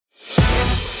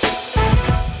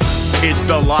It's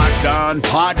the Locked On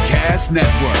Podcast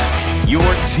Network, your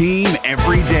team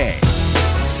every day.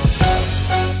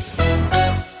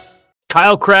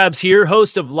 Kyle Krabs here,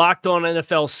 host of Locked On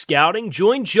NFL Scouting.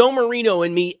 Join Joe Marino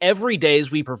and me every day as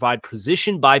we provide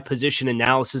position-by-position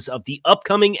analysis of the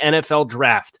upcoming NFL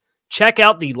Draft. Check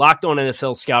out the Locked On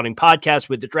NFL Scouting podcast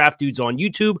with the Draft Dudes on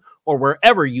YouTube or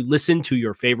wherever you listen to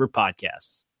your favorite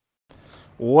podcasts.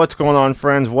 What's going on,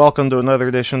 friends? Welcome to another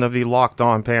edition of the Locked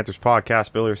On Panthers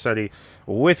podcast. Billy Rossetti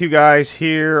with you guys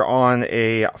here on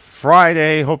a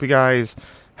Friday. Hope you guys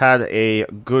had a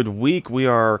good week. We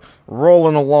are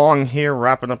rolling along here,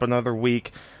 wrapping up another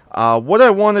week. What I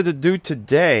wanted to do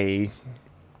today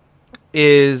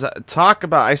is talk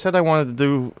about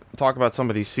some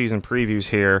of these season previews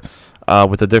here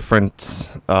with the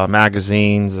different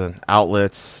magazines and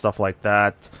outlets, stuff like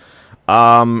that.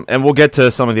 And we'll get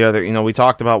to some of the other, we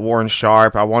talked about Warren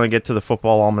Sharp. I want to get to the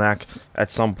Football Almanac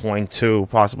at some point too,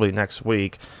 possibly next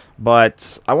week.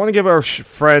 But I want to give our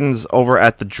friends over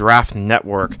at the Draft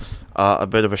Network a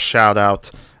bit of a shout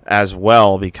out as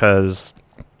well, because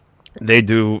they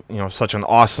do, such an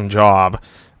awesome job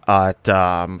at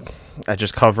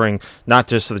just covering not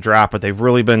just the draft, but they've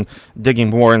really been digging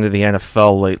more into the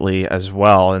NFL lately as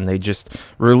well. And they just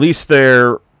released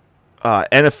their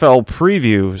NFL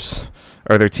previews,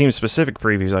 or their team-specific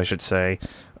previews, I should say,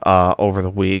 over the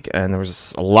week, and there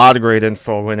was a lot of great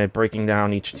info in it, breaking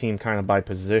down each team kind of by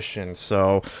position.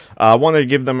 So I wanted to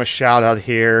give them a shout-out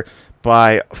here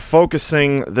by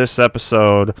focusing this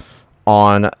episode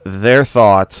on their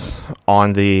thoughts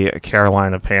on the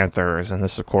Carolina Panthers, and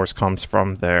this, of course, comes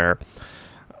from their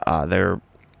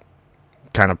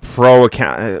kind of pro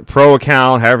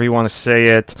account, however you want to say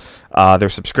it, their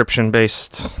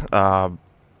subscription-based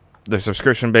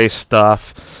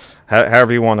stuff,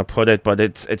 however you want to put it, but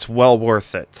it's well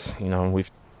worth it.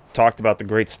 We've talked about the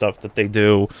great stuff that they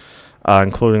do,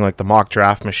 including like the mock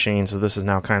draft machine. So this is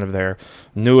now kind of their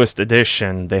newest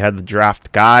edition. They had the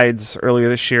draft guides earlier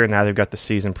this year, and now they've got the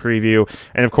season preview.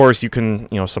 And of course, you can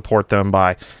support them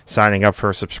by signing up for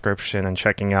a subscription and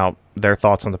checking out their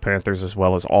thoughts on the Panthers as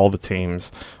well as all the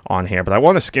teams on here. But I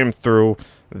want to skim through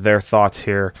their thoughts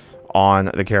here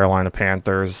on the Carolina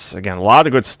Panthers. Again, a lot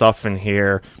of good stuff in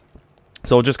here.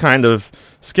 So we'll just kind of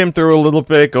skim through a little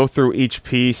bit, go through each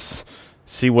piece,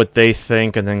 see what they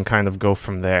think, and then kind of go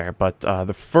from there. But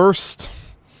the first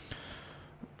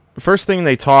thing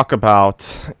they talk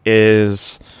about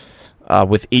is,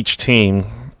 with each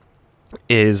team,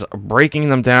 is breaking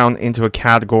them down into a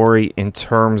category in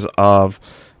terms of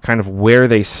kind of where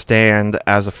they stand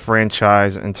as a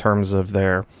franchise in terms of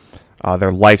their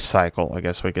life cycle, I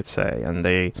guess we could say. And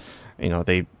they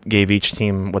gave each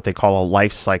team what they call a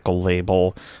life cycle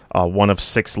label, one of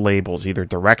 6 labels, either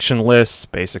directionless,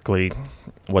 basically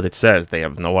what it says. They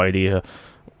have no idea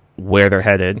where they're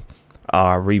headed.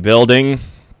 Rebuilding,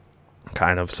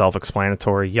 kind of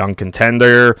self-explanatory. Young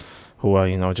contender,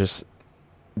 who just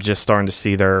starting to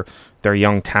see their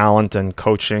young talent and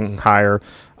coaching hire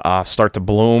start to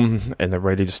bloom, and they're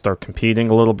ready to start competing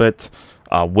a little bit.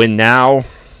 Win now,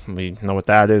 we know what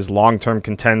that is. Long-term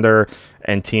contender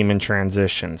and team in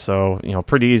transition. So,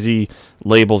 pretty easy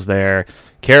labels there.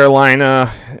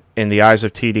 Carolina, in the eyes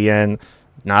of TDN,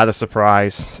 not a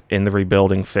surprise in the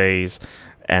rebuilding phase.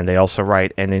 And they also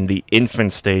write, and in the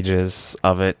infant stages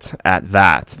of it at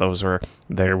that. Those were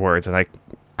their words, and I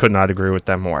could not agree with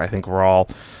them more. I think we're all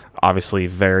obviously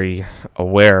very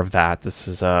aware of that. This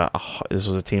was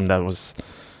a team that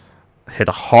hit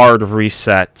a hard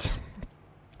reset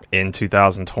in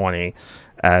 2020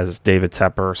 as David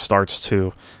Tepper starts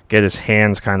to get his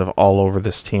hands kind of all over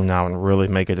this team now and really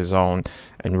make it his own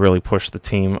and really push the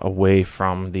team away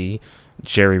from the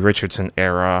Jerry Richardson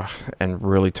era and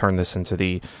really turn this into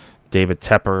the David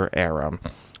Tepper era.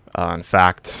 In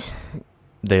fact,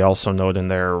 they also note in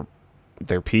their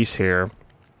piece here,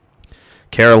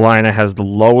 Carolina has the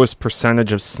lowest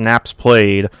percentage of snaps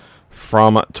played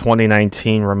from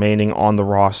 2019 remaining on the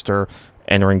roster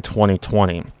entering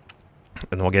 2020.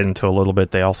 And we'll get into a little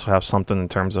bit. They also have something in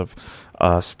terms of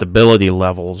stability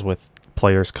levels with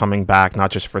players coming back, not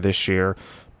just for this year,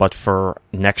 but for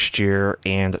next year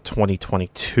and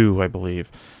 2022, I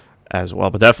believe, as well.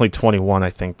 But definitely 21,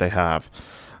 I think they have.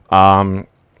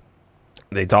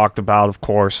 They talked about, of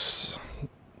course,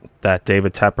 that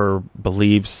David Tepper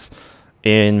believes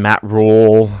in Matt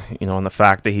Rule, and the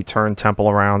fact that he turned Temple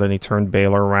around and he turned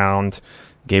Baylor around,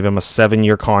 gave him a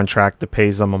 7-year contract that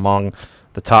pays them among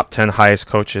the top 10 highest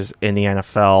coaches in the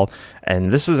NFL.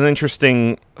 And this is an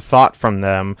interesting thought from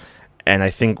them, and I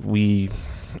think we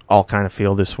all kind of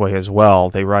feel this way as well.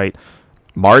 They write,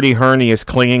 Marty Herney is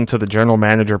clinging to the general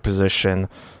manager position,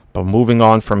 but moving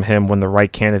on from him when the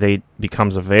right candidate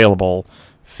becomes available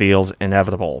feels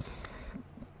inevitable.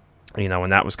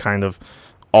 And that was kind of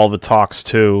all the talks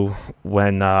too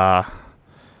when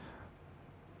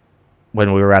we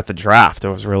were at the draft. It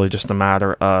was really just a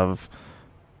matter of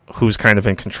who's kind of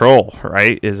in control,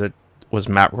 right? Was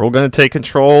Matt Rule going to take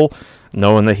control,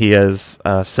 knowing that he has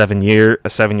a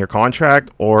 7-year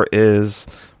contract, or is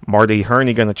Marty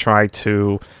Herney going to try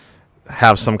to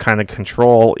have some kind of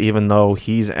control, even though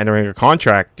he's entering a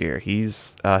contract year?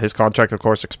 His contract, of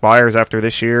course, expires after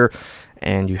this year,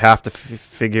 and you have to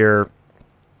figure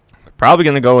probably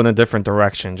going to go in a different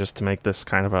direction just to make this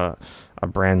kind of a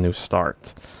brand new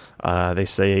start. They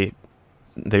say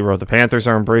the Panthers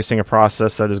are embracing a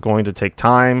process that is going to take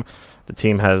time. The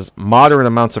team has moderate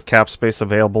amounts of cap space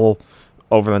available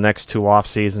over the next 2 off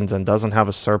seasons and doesn't have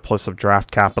a surplus of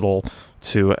draft capital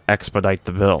to expedite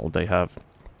the build. They have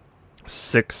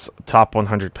 6 top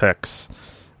 100 picks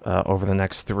over the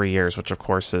next 3 years, which of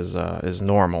course is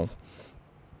normal.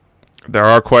 There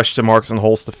are question marks and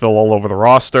holes to fill all over the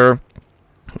roster.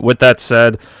 With that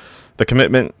said, the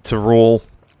commitment to Rule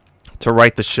to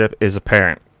right the ship is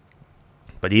apparent.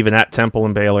 But even at Temple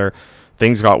and Baylor,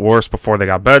 things got worse before they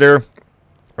got better,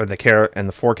 and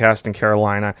the forecast in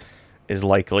Carolina is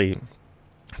likely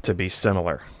to be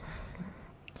similar.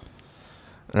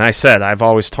 And I said, I've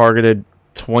always targeted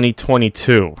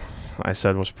 2022. I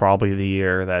said was probably the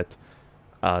year that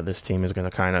this team is going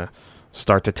to kind of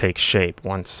start to take shape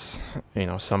once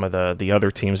some of the other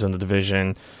teams in the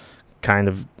division kind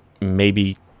of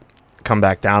maybe come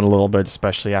back down a little bit,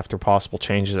 especially after possible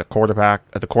changes at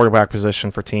the quarterback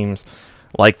position for teams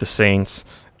like the Saints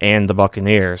and the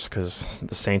Buccaneers, because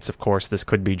the Saints, of course, this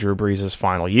could be Drew Brees'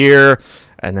 final year,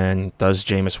 and then does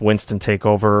Jameis Winston take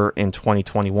over in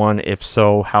 2021? If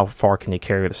so, how far can he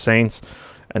carry the Saints?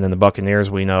 And then the Buccaneers,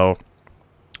 we know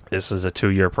this is a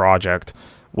 2-year project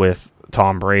with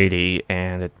Tom Brady,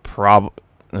 and it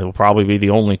will probably be the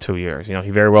only 2 years. He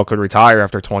very well could retire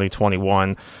after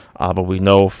 2021, but we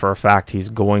know for a fact he's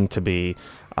going to be,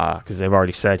 because they've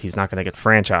already said he's not going to get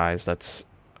franchised. That's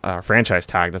franchise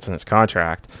tag that's in his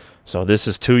contract. So this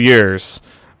is 2 years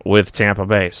with Tampa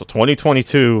Bay. So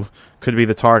 2022 could be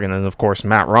the target. And of course,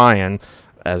 Matt Ryan,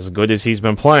 as good as he's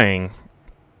been playing,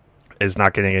 is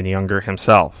not getting any younger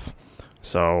himself.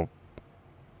 So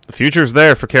the future's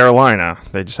there for Carolina.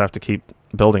 They just have to keep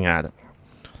building at it.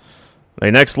 They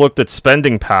next looked at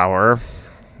spending power,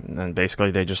 and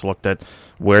basically they just looked at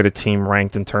where the team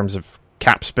ranked in terms of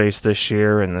cap space this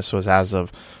year, and this was as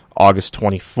of August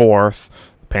 24th.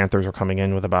 The Panthers are coming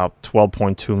in with about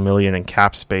 $12.2 million in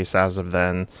cap space as of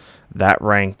then. That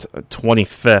ranked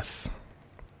 25th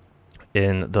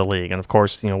in the league. And of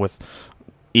course,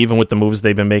 even with the moves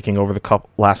they've been making over the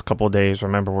last couple of days,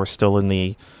 remember we're still in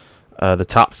the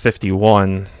top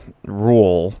 51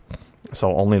 rule,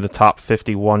 so only the top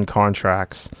 51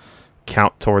 contracts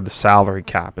count toward the salary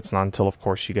cap. It's not until, of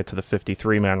course, you get to the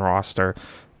 53-man roster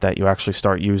that you actually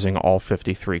start using all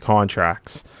 53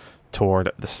 contracts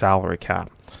toward the salary cap.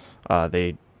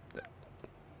 They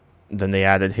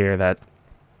added here that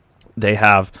they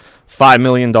have $5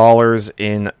 million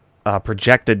in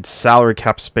projected salary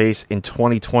cap space in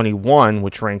 2021,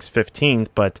 which ranks 15th,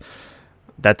 but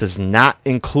that does not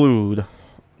include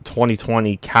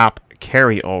 2020 cap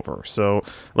carryover. So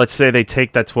let's say they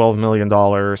take that $12 million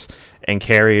and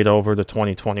carry it over to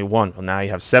 2021. Well, now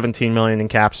you have $17 million in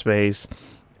cap space,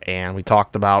 and we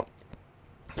talked about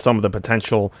some of the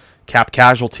potential cap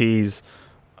casualties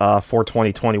for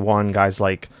 2021. Guys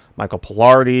like Michael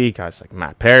Pilardi, guys like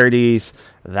Matt Paradis.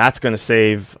 That's going to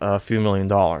save a few $1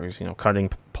 million. Cutting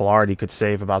Pilardi could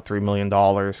save about $3 million.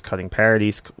 Cutting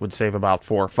Paradis would save about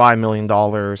 $4 or $5 million.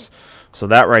 So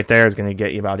that right there is going to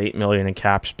get you about $8 million in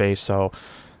cap space. So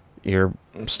you're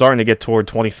starting to get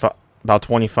toward about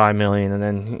 $25 million, and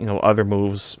then other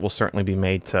moves will certainly be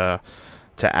made to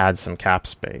add some cap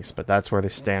space. But that's where they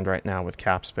stand right now with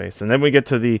cap space. And then we get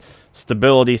to the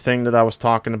stability thing that I was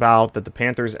talking about, that the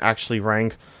Panthers actually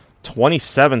rank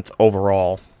 27th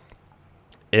overall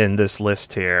in this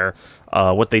list here.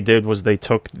 What they did was they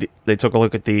took a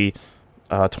look at the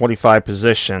 25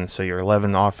 position, so your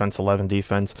 11 offense, 11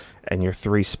 defense, and your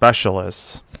 3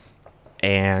 specialists,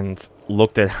 and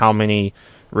looked at how many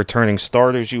returning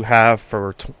starters you have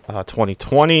for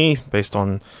 2020 based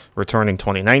on returning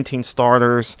 2019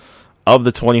 starters. Of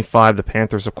the 25, the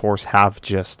Panthers, of course, have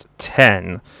just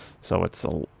 10, so it's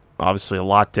obviously a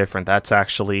lot different. That's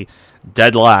actually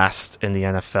dead last in the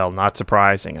NFL. Not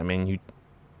surprising. I mean, you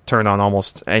turn on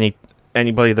almost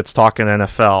anybody that's talking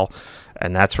NFL,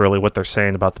 and that's really what they're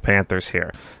saying about the Panthers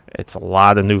here. It's a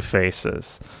lot of new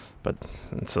faces.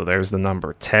 And so there's the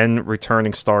number. 10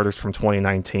 returning starters from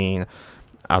 2019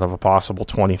 out of a possible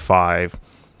 25.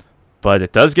 But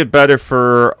it does get better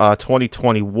for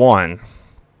 2021.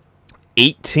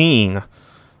 18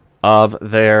 of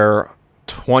their,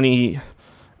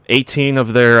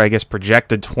 I guess,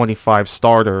 projected 25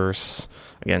 starters.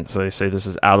 Again, so they say this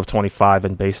is out of 25,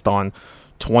 and based on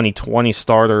 2020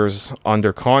 starters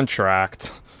under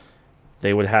contract,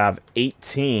 they would have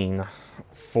 18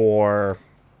 for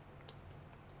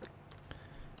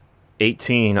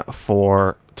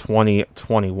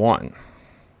 2021.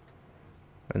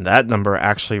 And that number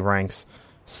actually ranks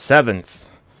 7th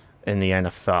in the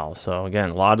NFL. So again,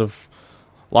 a lot of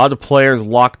players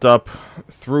locked up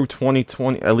through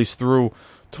 2020, at least through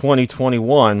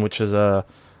 2021, which is a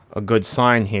good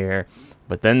sign here.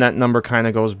 But then that number kind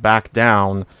of goes back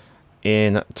down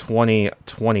in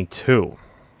 2022.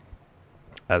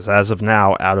 As of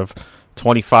now, out of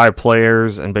 25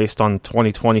 players, and based on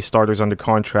 2020 starters under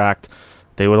contract,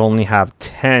 they would only have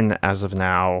 10 as of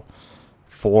now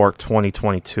for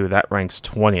 2022. That ranks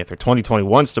 20th. Their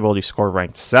 2021 stability score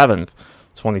ranked 7th.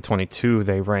 2022,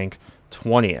 they rank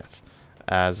 20th.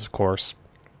 As, of course,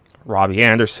 Robbie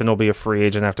Anderson will be a free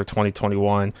agent after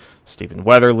 2021. Stephen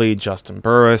Weatherly, Justin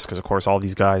Burris, because, of course, all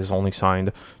these guys only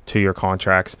signed 2-year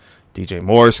contracts. DJ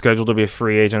Moore is scheduled to be a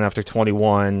free agent after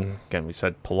 21. Again, we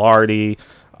said Pilardi,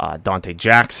 Dante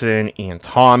Jackson, Ian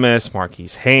Thomas,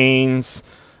 Marquise Haynes,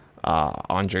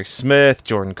 Andre Smith,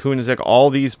 Jordan Kunizek, all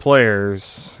these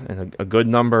players, and a good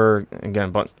number.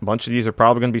 Again, a bunch of these are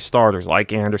probably going to be starters,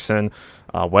 like Anderson.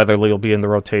 Weatherly will be in the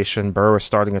rotation. Burris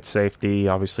starting at safety.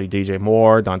 Obviously, DJ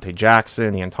Moore, Dante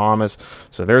Jackson, Ian Thomas.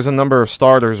 So there's a number of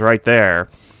starters right there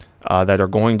that are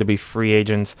going to be free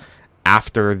agents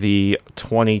after the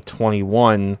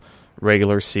 2021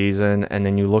 regular season. And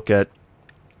then you look at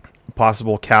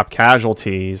possible cap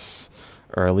casualties,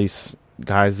 or at least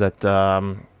guys that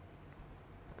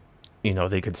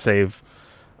they could save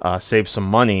some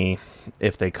money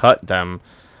if they cut them.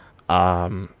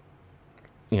 Not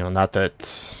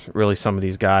that really some of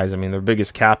these guys, I mean, their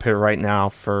biggest cap hit right now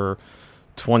for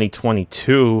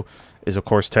 2022 is, of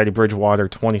course, Teddy Bridgewater,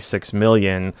 $26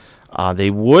 million. They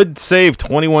would save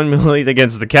 $21 million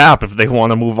against the cap if they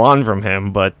want to move on from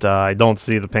him, but I don't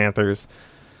see the Panthers.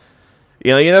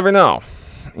 You never know.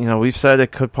 We've said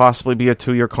it could possibly be a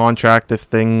 2-year contract if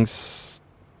things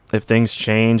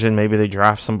change and maybe they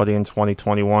draft somebody in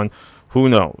 2021. Who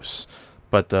knows?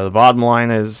 But the bottom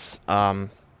line is,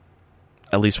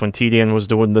 at least when TDN was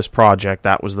doing this project,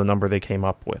 that was the number they came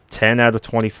up with. 10 out of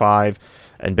 25,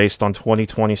 and based on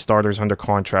 2020 starters under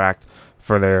contract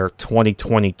for their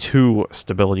 2022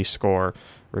 stability score,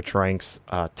 which ranks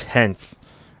 10th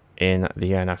in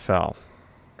the NFL.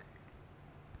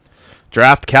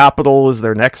 Draft capital is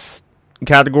their next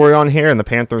category on here, and the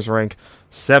Panthers rank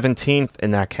 17th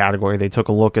in that category. They took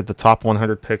a look at the top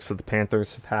 100 picks that the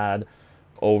Panthers have had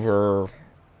over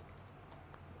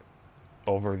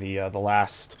the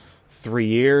last 3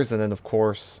 years, and then of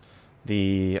course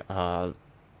the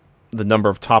number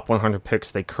of top 100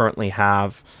 picks they currently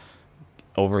have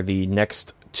over the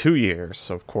next 2 years.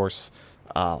 So of course,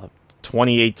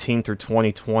 2018 through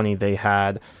 2020 they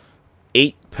had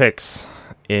 8 picks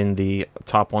in the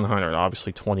top 100.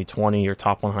 Obviously 2020, your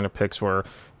top 100 picks were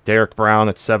Derek Brown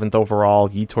at 7th overall,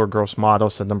 Yetur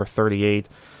Gross-Matos at number 38,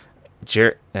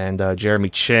 and Jeremy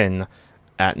Chin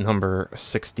at number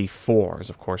 64. As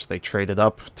of course they traded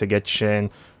up to get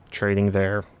Chin, trading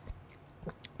their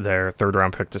 3rd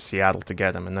round pick to Seattle to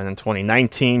get him. And then in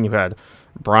 2019 you had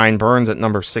Brian Burns at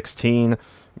number 16,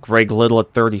 Greg Little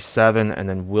at 37, and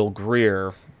then Will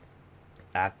Greer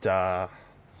at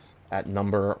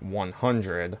number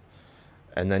 100.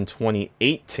 And then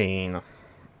 2018.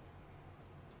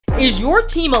 Is your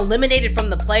team eliminated from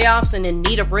the playoffs and in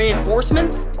need of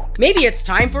reinforcements? Maybe it's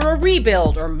time for a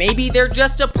rebuild, or maybe they're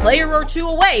just a player or two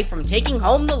away from taking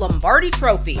home the Lombardi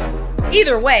Trophy.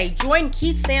 Either way, join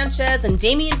Keith Sanchez and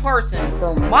Damian Parson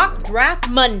for Mock Draft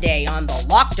Monday on the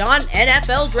Locked On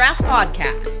NFL Draft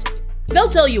Podcast. They'll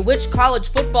tell you which college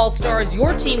football stars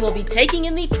your team will be taking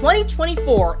in the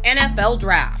 2024 NFL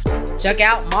Draft. Check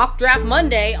out Mock Draft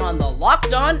Monday on the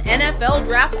Locked On NFL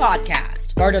Draft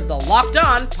Podcast, part of the Locked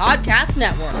On Podcast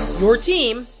Network. Your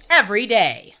team every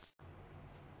day.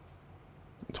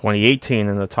 2018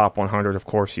 in the top 100, of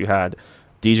course, you had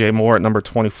DJ Moore at number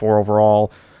 24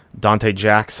 overall, Dante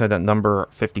Jackson at number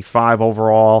 55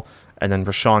 overall, and then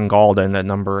Rashawn Golden at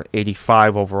number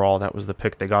 85 overall. That was the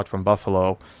pick they got from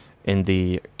Buffalo in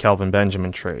the Kelvin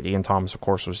Benjamin trade. Ian Thomas, of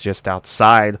course, was just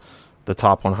outside the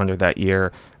top 100 that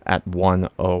year at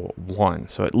 101.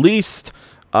 So at least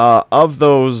of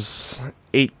those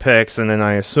 8 picks, and then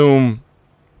I assume.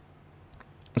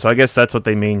 So I guess that's what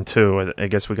they mean too. I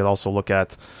guess we could also look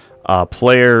at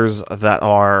players that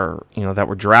are, that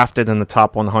were drafted in the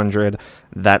top 100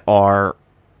 that are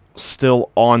still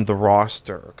on the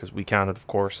roster, because we counted, of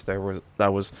course,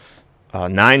 that was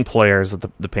 9 players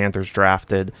that the Panthers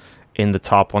drafted in the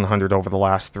top 100 over the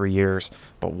last 3 years,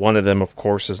 but one of them, of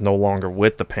course, is no longer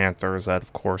with the Panthers. That,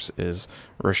 of course, is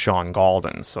Rashawn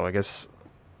Golden. So I guess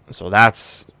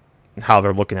that's how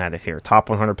they're looking at it here. Top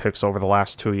 100 picks over the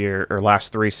last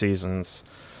 3 seasons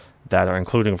that are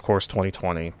including, of course,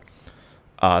 2020,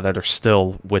 that are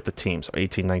still with the team. So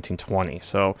 18, 19, 20.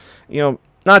 So,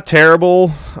 not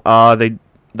terrible. That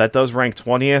does rank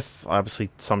 20th. Obviously,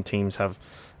 some teams have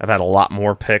had a lot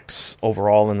more picks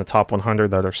overall in the top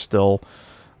 100 that are still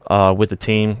with the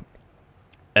team.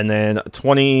 And then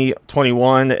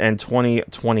 2021 and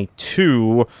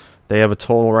 2022, they have a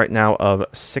total right now of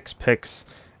 6 picks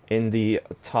in the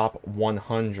top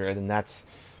 100, and that's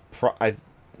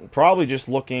probably just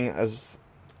looking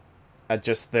at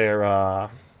just their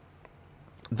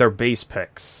base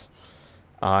picks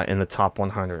in the top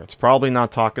 100. It's probably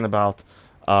not talking about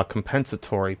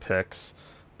compensatory picks,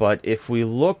 but if we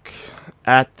look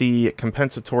at the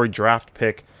compensatory draft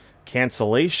pick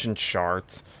cancellation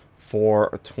chart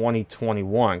for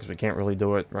 2021, because we can't really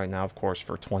do it right now, of course,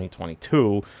 for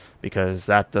 2022, because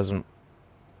that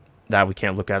we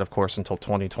can't look at, of course, until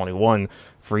 2021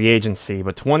 free agency.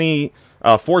 But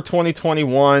for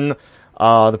 2021,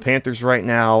 the Panthers right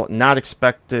now not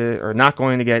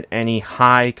going to get any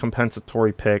high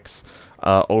compensatory picks.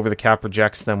 Over the cap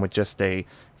projects them with just a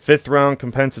 5th round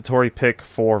compensatory pick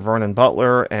for Vernon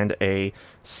Butler and a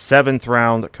 7th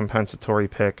round compensatory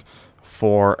pick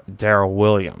for Darrell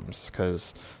Williams,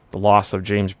 because the loss of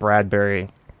James Bradberry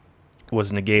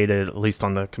was negated, at least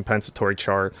on the compensatory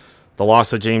chart. The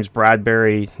loss of James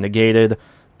Bradberry negated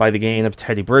by the gain of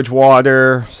Teddy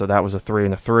Bridgewater, so that was a 3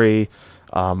 and a 3.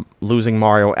 Losing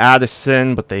Mario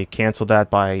Addison, but they canceled that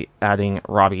by adding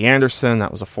Robbie Anderson.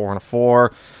 That was a 4 and a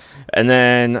 4. And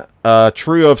then a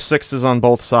trio of 6s on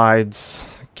both sides,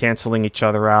 canceling each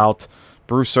other out.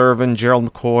 Bruce Irvin,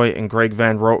 Gerald McCoy, and Greg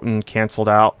Van Roten canceled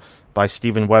out by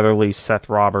Stephen Weatherly, Seth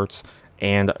Roberts,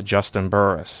 and Justin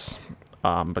Burris.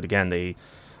 But again, they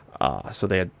had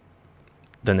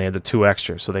the 2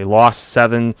 extras. So they lost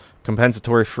 7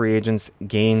 compensatory free agents,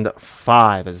 gained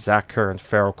 5, as Zach Kerr and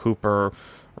Farrell Cooper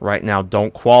right now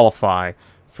don't qualify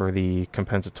for the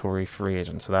compensatory free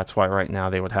agent. So that's why right now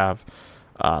they would have,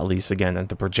 at least again,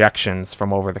 the projections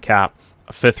from over the cap,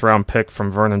 a 5th round pick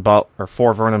from Vernon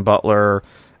Butler,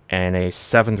 and a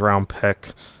 7th round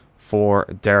pick for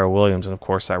Darrell Williams. And of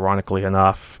course, ironically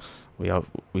enough,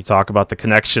 we talk about the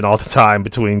connection all the time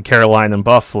between Carolina and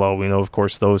Buffalo. We know, of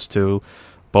course, those two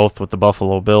both with the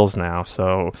Buffalo Bills now.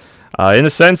 So, in a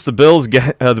sense, the Bills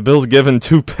given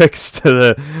 2 picks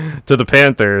to the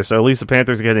Panthers. So at least the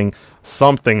Panthers are getting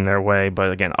something their way.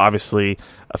 But again, obviously,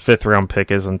 a 5th round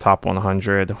pick isn't top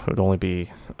 100. It would only be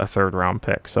a 3rd round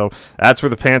pick. So that's where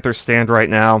the Panthers stand right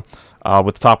now,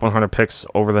 with top 100 picks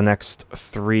over the next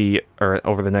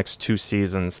 2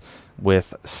 seasons,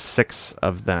 with 6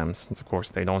 of them. Since of course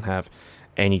they don't have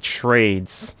any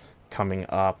trades coming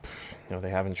up. They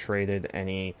haven't traded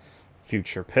any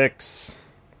future picks.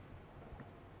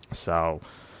 So,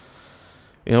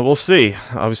 we'll see.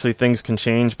 Obviously, things can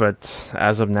change, but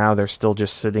as of now, they're still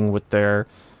just sitting with their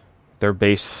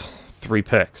base 3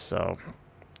 picks. So,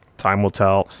 time will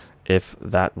tell if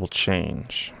that will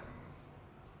change.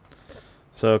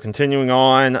 So, continuing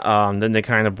on, then they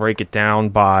kind of break it down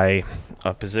by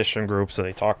a position group. So,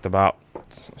 they talked about,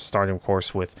 starting, of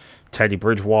course, with Teddy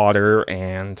Bridgewater,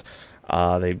 and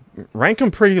they rank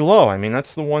him pretty low. I mean,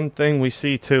 that's the one thing we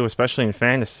see, too, especially in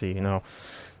fantasy.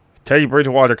 Teddy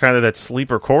Bridgewater, kind of that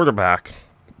sleeper quarterback,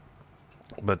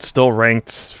 but still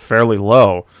ranked fairly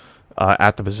low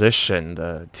at the position.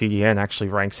 The TDN actually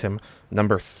ranks him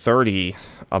number 30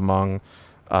 among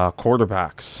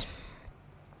quarterbacks.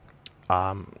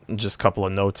 Just a couple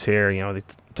of notes here. They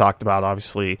talked about,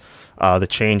 obviously, the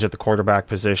change at the quarterback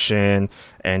position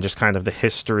and just kind of the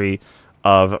history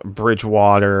of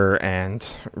Bridgewater and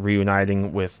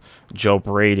reuniting with Joe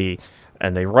Brady.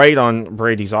 And they write on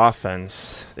Brady's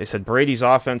offense. They said Brady's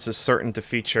offense is certain to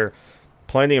feature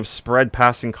plenty of spread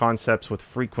passing concepts with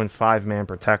frequent 5-man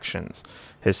protections.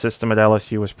 His system at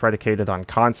LSU was predicated on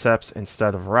concepts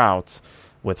instead of routes,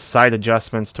 with side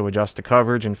adjustments to adjust to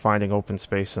coverage and finding open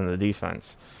space in the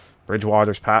defense.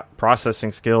 Bridgewater's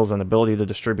processing skills and ability to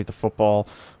distribute the football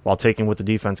while taking what the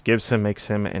defense gives him makes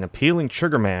him an appealing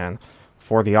trigger man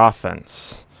for the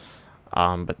offense.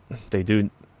 But they do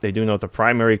note the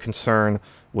primary concern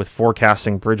with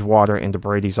forecasting Bridgewater into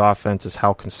Brady's offense is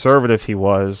how conservative he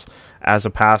was as a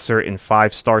passer in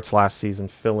 5 starts last season,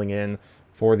 filling in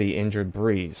for the injured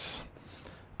Breeze.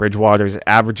 Bridgewater's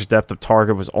average depth of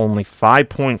target was only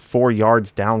 5.4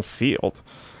 yards downfield.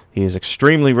 He is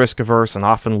extremely risk-averse and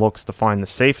often looks to find the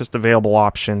safest available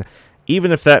option,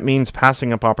 even if that means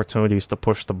passing up opportunities to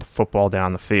push the football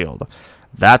down the field.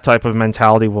 That type of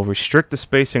mentality will restrict the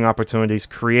spacing opportunities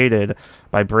created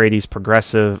by Brady's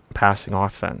progressive passing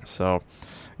offense. So,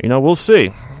 we'll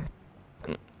see.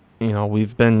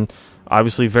 We've been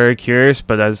obviously very curious,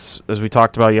 but as we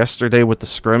talked about yesterday with the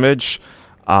scrimmage,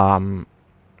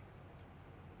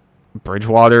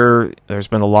 Bridgewater, there's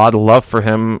been a lot of love for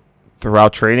him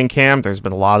throughout training camp. There's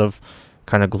been a lot of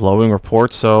kind of glowing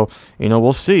reports. So,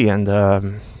 we'll see. And,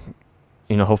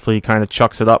 hopefully he kind of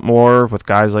chucks it up more with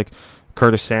guys like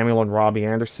Curtis Samuel and Robbie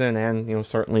Anderson and,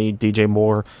 certainly DJ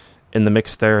Moore in the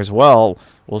mix there as well.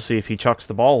 We'll see if he chucks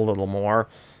the ball a little more,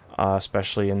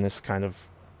 especially in this kind of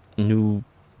new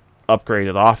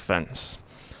upgraded offense.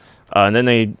 And then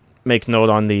they make note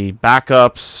on the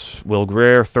backups, Will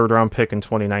Grier, 3rd-round pick in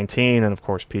 2019, and, of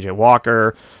course, P.J.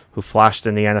 Walker, who flashed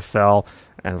in the NFL,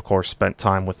 and, of course, spent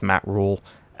time with Matt Rule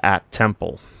at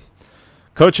Temple.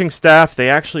 Coaching staff, they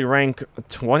actually rank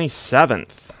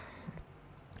 27th,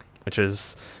 which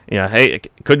is, hey,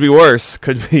 it could be worse.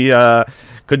 Could be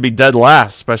dead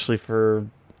last, especially for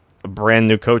a brand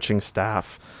new coaching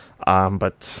staff.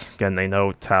 But again, they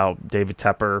note how David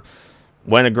Tepper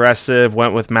went aggressive,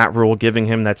 went with Matt Rule, giving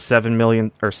him that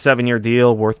 $7-year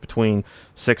deal worth between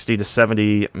 $60 to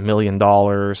 $70 million,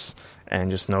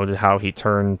 and just noted how he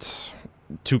turned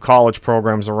 2 college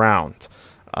programs around.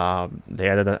 They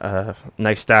added a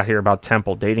nice stat here about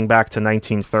Temple. Dating back to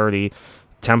 1930,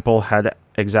 Temple had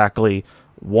exactly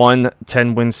 1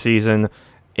 10-win season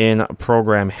in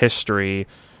program history.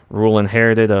 Rule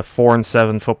inherited a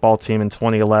 4-7 football team in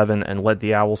 2011 and led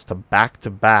the Owls to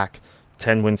back-to-back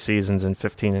 10-win seasons in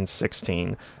 15 and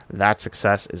 16. That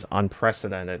success is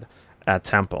unprecedented at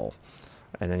Temple.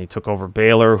 And then he took over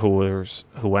Baylor, who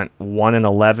went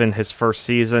 1-11 his first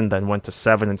season, then went to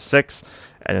 7-6,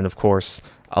 and then of course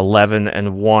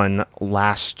 11-1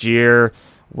 last year,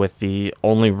 with the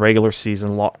only regular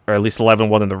season, or at least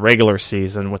 11-1 in the regular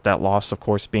season, with that loss, of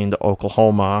course, being to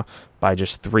Oklahoma by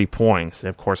just 3 points. They,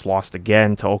 of course, lost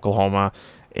again to Oklahoma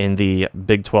in the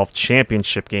Big 12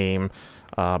 championship game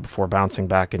before bouncing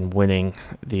back and winning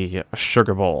the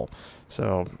Sugar Bowl.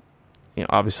 So,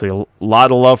 obviously a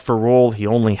lot of love for Rule. He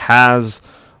only has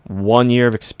 1 year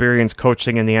of experience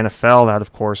coaching in the NFL. That,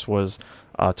 of course, was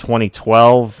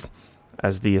 2012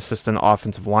 as the assistant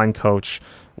offensive line coach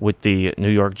with the New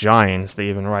York Giants. They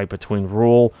even write between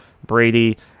Rule,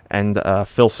 Brady, and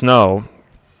Phil Snow,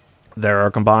 there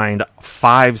are combined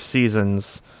 5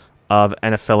 seasons of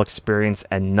NFL experience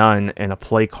and none in a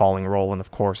play calling role. And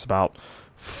of course, about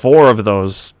 4 of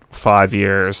those 5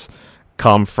 years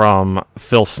come from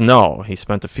Phil Snow. He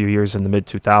spent a few years in the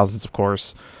mid-2000s, of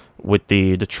course, with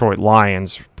the Detroit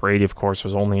Lions. Brady, of course,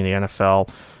 was only in the NFL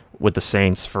with the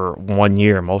Saints for 1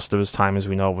 year. Most of his time, as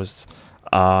we know, was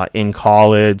in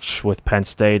college with Penn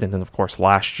State, and then, of course,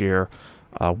 last year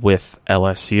with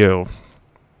LSU.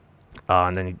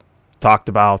 And then he talked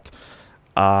about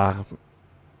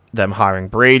them hiring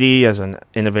Brady as an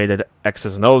innovative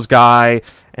X's and O's guy,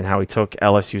 and how he took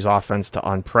LSU's offense to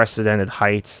unprecedented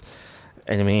heights.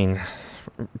 And I mean,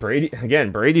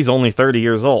 Brady's only 30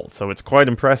 years old, so it's quite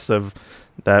impressive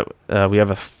that we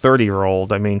have a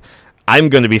 30-year-old. I mean, I'm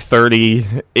going to be 30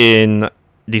 in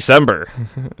December,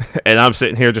 and I'm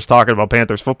sitting here just talking about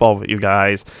Panthers football with you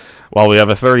guys, while we have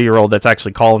a 30-year-old that's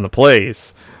actually calling the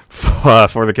plays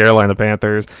for the Carolina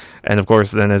Panthers. And of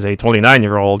course, then as a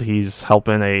 29-year-old, he's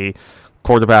helping a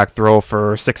quarterback throw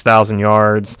for 6,000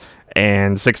 yards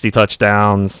and 60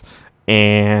 touchdowns,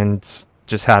 and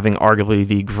just having arguably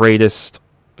the greatest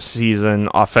season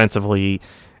offensively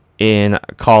in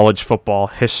college football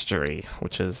history,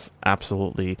 which is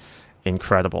absolutely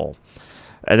incredible.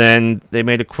 And then they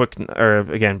made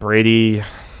Brady,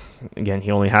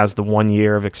 he only has the 1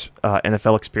 year of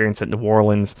NFL experience at New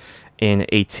Orleans in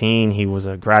 2018. He was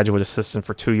a graduate assistant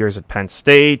for 2 years at Penn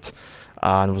State,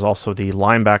 and was also the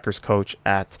linebackers coach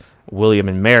at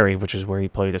William & Mary, which is where he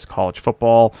played his college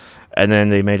football. And then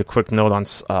they made a quick note on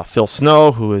Phil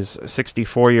Snow, who is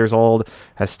 64 years old,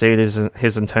 has stated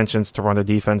his intentions to run a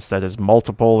defense that is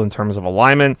multiple in terms of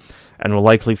alignment, and will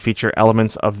likely feature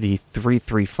elements of the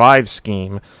 3-3-5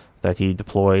 scheme that he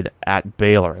deployed at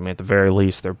Baylor. I mean, at the very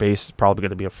least, their base is probably going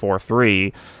to be a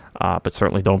 4-3, but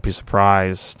certainly don't be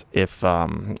surprised if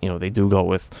they do go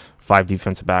with 5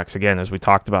 defensive backs. Again, as we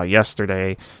talked about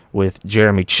yesterday with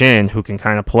Jeremy Chin, who can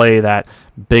kind of play that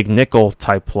big nickel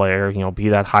type player, be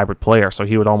that hybrid player. So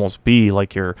he would almost be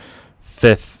like your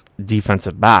 5th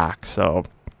defensive back. So,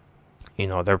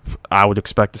 I would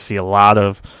expect to see a lot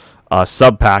of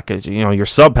sub package. Your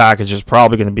sub package is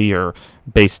probably going to be your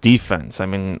base defense. I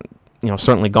mean,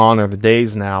 certainly gone are the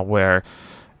days now where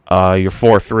your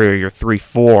 4-3 or your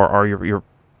 3-4 are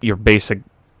your basic,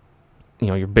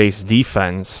 your base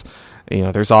defense.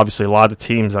 There's obviously a lot of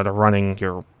teams that are running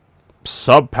your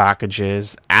sub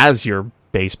packages as your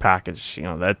base package.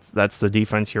 That's the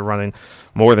defense you're running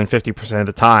more than 50% of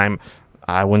the time.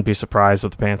 I wouldn't be surprised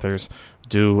if the Panthers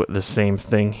do the same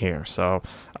thing here. So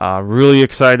really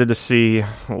excited to see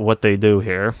what they do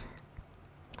here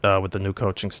with the new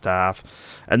coaching staff.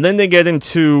 And then they get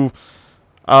into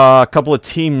a couple of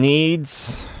team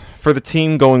needs for the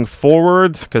team going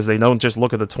forward, because they don't just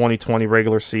look at the 2020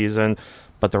 regular season,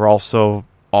 but they're also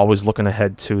always looking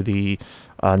ahead to the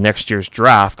next year's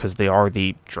draft, because they are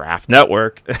the draft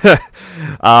network.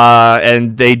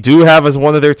 And they do have as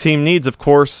one of their team needs, of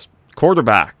course,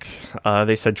 quarterback.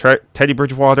 They said Teddy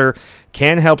Bridgewater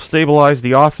can help stabilize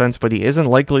the offense, but he isn't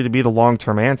likely to be the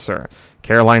long-term answer.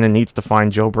 Carolina needs to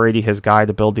find Joe Brady his guy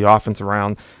to build the offense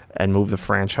around and move the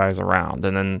franchise around.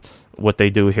 And then what they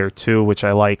do here too, which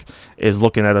I like, is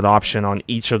looking at an option on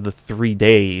each of the 3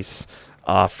 days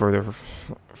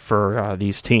for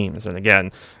these teams. And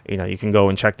again, you can go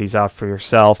and check these out for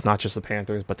yourself, not just the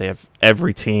Panthers, but they have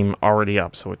every team already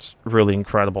up, so it's really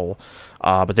incredible.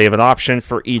 But they have an option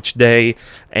for each day,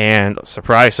 and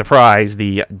surprise, surprise,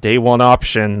 the day 1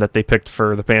 option that they picked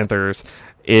for the Panthers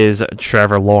is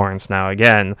Trevor Lawrence. Now,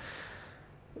 again,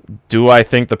 do I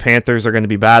think the Panthers are going to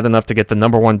be bad enough to get the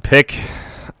number 1 pick?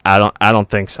 I don't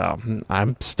think so.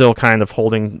 I'm still kind of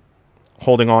holding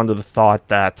on to the thought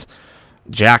that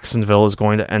Jacksonville is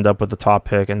going to end up with the top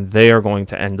pick, and they are going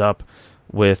to end up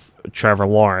with Trevor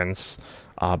Lawrence.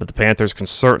 But the Panthers can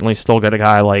certainly still get a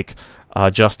guy like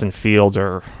Justin Fields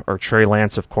or Trey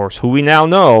Lance, of course, who we now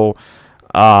know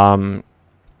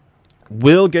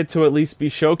will get to at least be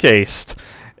showcased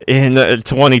in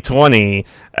 2020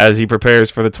 as he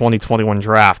prepares for the 2021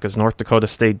 draft, because North Dakota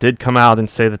State did come out and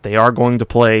say that they are going to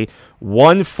play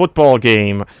 1 football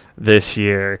game this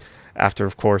year after,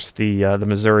 of course, the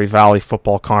Missouri Valley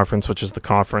Football Conference, which is the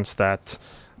conference that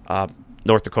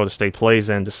North Dakota State plays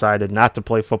in, decided not to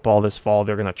play football this fall.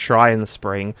 They're going to try in the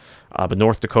spring. But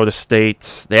North Dakota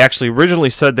State, they actually originally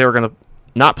said they were going to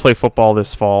not play football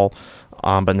this fall,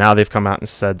 but now they've come out and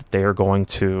said that they are going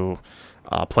to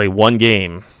play 1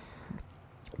 game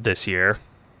this year.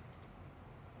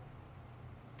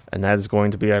 And that is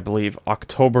going to be, I believe,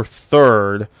 October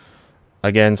 3rd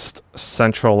against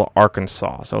Central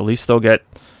Arkansas. So at least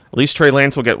Trey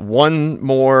Lance will get one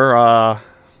more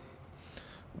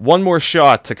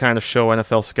shot to kind of show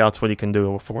NFL scouts what he can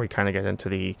do before we kind of get into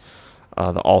the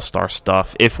All-Star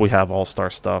stuff, if we have All-Star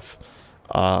stuff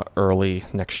early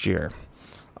next year.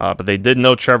 But they did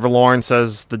note Trevor Lawrence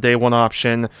as the day 1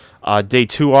 option. Day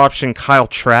 2 option, Kyle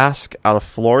Trask out of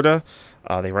Florida.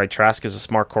 They write Trask is a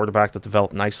smart quarterback that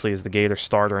developed nicely as the Gator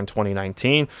starter in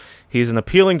 2019. He's an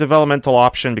appealing developmental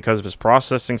option because of his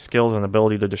processing skills and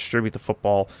ability to distribute the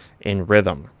football in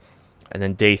rhythm. And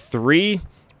then day 3,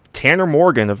 Tanner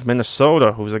Morgan of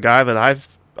Minnesota, who's a guy that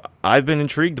I've been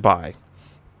intrigued by.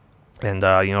 And,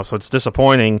 so it's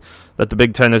disappointing that the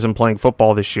Big Ten isn't playing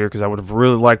football this year, because I would have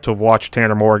really liked to have watched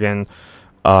Tanner Morgan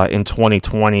in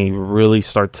 2020 really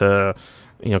start to,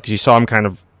 because you saw him kind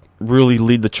of really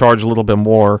lead the charge a little bit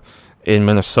more in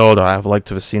Minnesota. I would like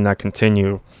to have seen that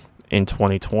continue in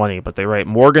 2020. But they write,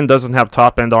 Morgan doesn't have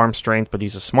top-end arm strength, but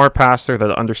he's a smart passer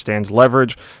that understands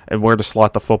leverage and where to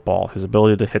slot the football. His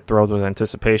ability to hit throws with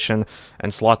anticipation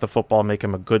and slot the football make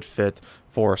him a good fit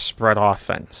for a spread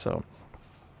offense. So,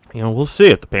 we'll see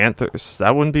if the Panthers,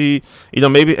 that wouldn't be,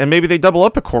 maybe they double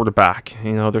up a quarterback.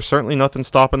 There's certainly nothing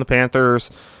stopping the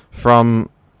Panthers from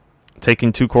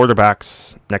taking 2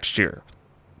 quarterbacks next year.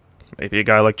 Maybe a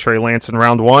guy like Trey Lance in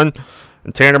round 1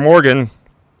 and Tanner Morgan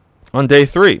on day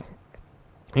 3.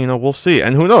 We'll see.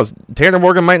 And who knows? Tanner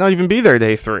Morgan might not even be there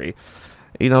day 3.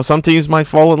 Some teams might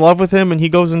fall in love with him and he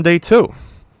goes in day 2.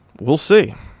 We'll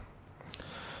see.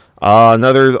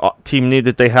 Another team need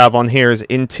that they have on here is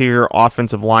interior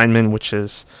offensive lineman, which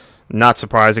is not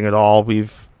surprising at all.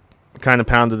 We've kind of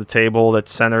pounded the table that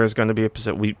center is going to be a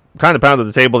position. We kind of pounded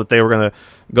the table that they were going to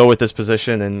go with this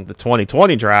position in the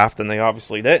 2020 draft, and they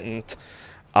obviously didn't.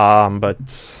 But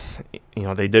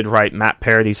they did write Matt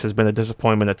Paradis has been a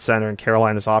disappointment at center, and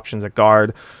Carolina's options at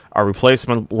guard are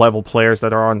replacement level players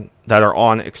that are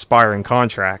on expiring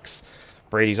contracts.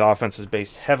 Brady's offense is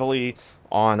based heavily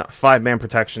on 5-man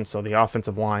protection, so the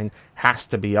offensive line has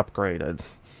to be upgraded.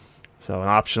 So an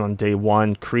option on day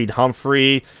 1, Creed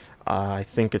Humphrey. I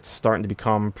think it's starting to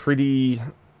become a pretty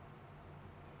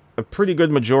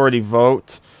good majority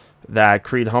vote that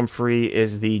Creed Humphrey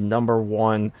is the number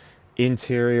 1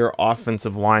 interior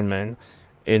offensive lineman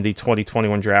in the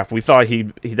 2021 draft. We thought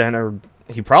he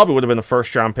probably would have been the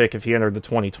first round pick if he entered the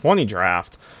 2020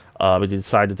 draft, but he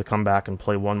decided to come back and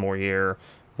play one more year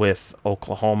with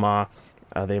Oklahoma.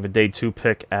 They have a day 2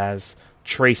 pick as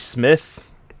Trey Smith.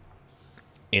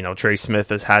 Trey Smith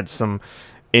has had some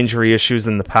injury issues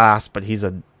in the past, but he's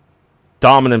a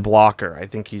dominant blocker. I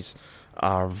think he's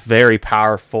very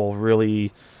powerful.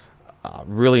 Really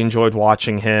enjoyed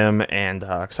watching him, and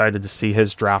excited to see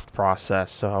his draft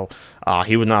process. So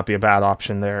he would not be a bad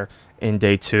option there in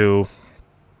day 2.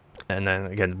 And then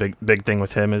again, the big thing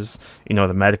with him is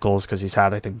the medicals, because he's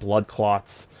had, I think, blood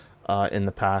clots in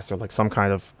the past, or like some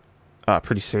kind of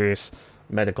pretty serious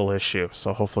medical issue.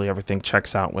 So hopefully everything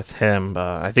checks out with him.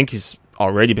 I think he's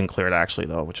already been cleared, actually,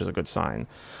 though, which is a good sign.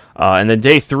 And then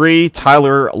day 3,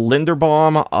 Tyler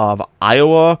Linderbaum of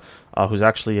Iowa, who's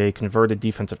actually a converted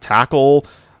defensive tackle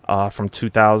from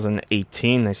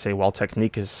 2018. They say while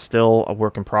technique is still a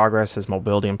work in progress, his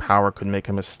mobility and power could make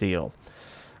him a steal.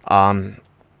 And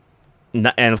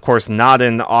of course, not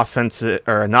an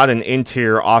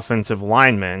interior offensive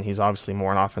lineman. He's obviously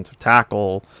more an offensive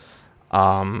tackle.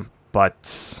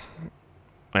 But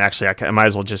actually, I might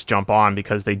as well just jump on,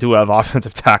 because they do have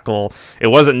offensive tackle. It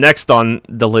wasn't next on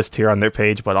the list here on their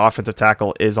page, but offensive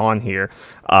tackle is on here.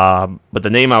 But the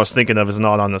name I was thinking of is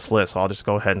not on this list, so I'll just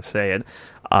go ahead and say it.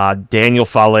 Daniel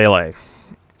Falele,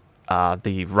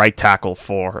 the right tackle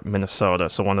for Minnesota,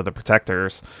 so one of the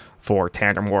protectors for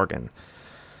Tanner Morgan.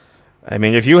 I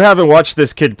mean, if you haven't watched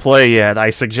this kid play yet, I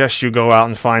suggest you go out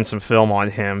and find some film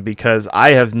on him, because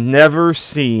I have never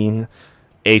seen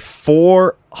a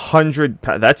 400...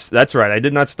 That's right, I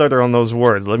did not stutter on those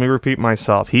words. Let me repeat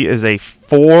myself. He is a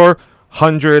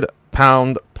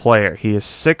 400-pound player. He is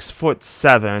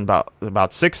 6'7",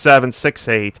 about 6'7",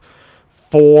 6'8",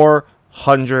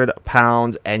 400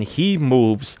 pounds, and he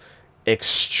moves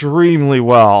extremely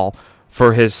well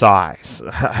for his size.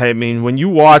 I mean, when you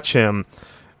watch him,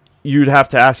 you'd have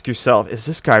to ask yourself, is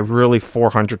this guy really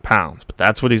 400 pounds? But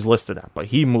that's what he's listed at. But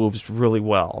he moves really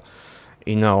well.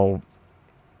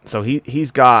 So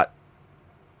he's got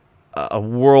a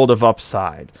world of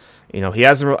upside. He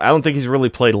hasn't. I don't think he's really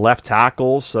played left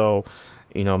tackle, so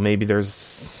maybe there's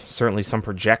certainly some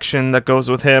projection that goes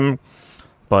with him.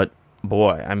 But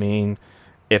boy, I mean,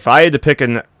 if I had to pick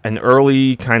an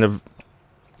early kind of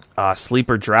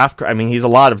sleeper draft, I mean, he's a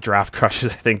lot of draft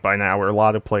crushes, I think, by now, or a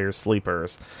lot of players'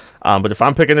 sleepers. But if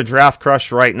I'm picking a draft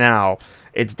crush right now,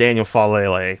 it's Daniel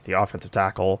Falele, the offensive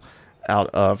tackle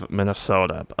out of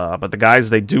Minnesota. But the guys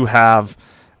they do have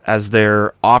as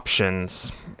their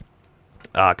options,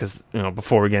 because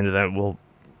before we get into that,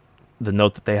 the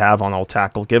note that they have on all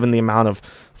tackle, given the amount of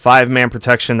 5-man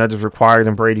protection that is required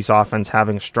in Brady's offense,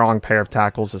 having a strong pair of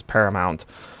tackles is paramount.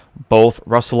 Both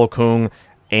Russell Okung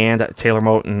and Taylor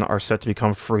Moton are set to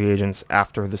become free agents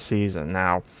after the season.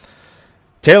 Now,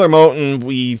 Taylor Moton,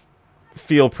 we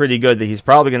feel pretty good that he's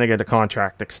probably going to get a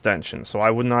contract extension, so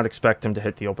I would not expect him to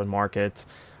hit the open market.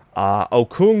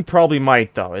 Okung probably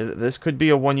might, though. This could be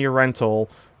a 1-year rental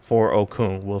for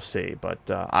Okung. We'll see. But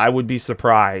I would be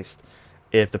surprised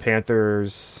if the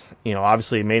Panthers,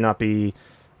 obviously it may not be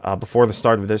before the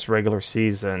start of this regular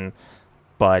season,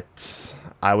 but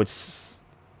I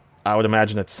would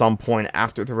imagine at some point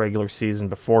after the regular season,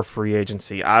 before free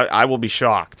agency, I will be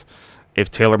shocked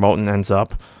if Taylor Moton ends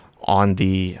up on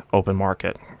the open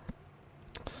market.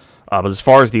 But as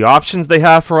far as the options they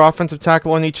have for offensive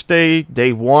tackle on each day,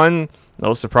 day 1,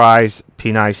 no surprise,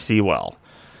 Penei Sewell.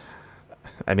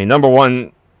 I mean, number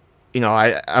one,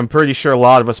 I'm pretty sure a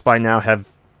lot of us by now have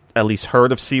at least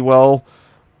heard of Sewell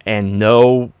and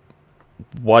know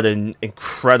what an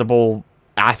incredible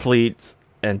athlete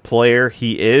and player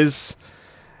he is.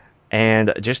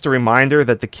 And just a reminder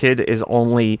that the kid is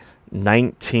only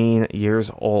 19 years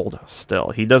old still.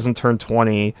 He doesn't turn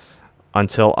 20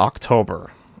 until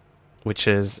October, which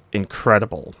is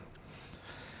incredible.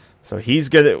 So he's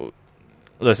gonna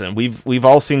listen. We've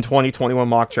all seen 2021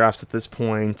 mock drafts at this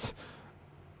point,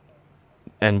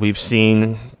 and we've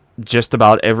seen just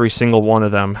about every single one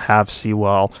of them have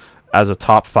Sewell as a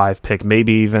top 5 pick,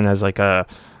 maybe even as like a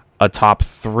top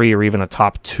 3 or even a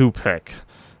top 2 pick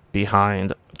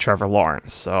behind Trevor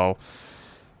Lawrence. So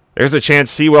there's a chance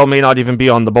Sewell may not even be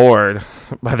on the board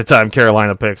by the time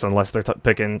Carolina picks, unless they're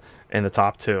picking in the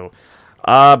top 2.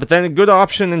 But then a good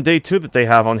option in day 2 that they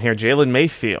have on here, Jalen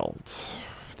Mayfield.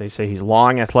 They say he's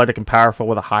long, athletic, and powerful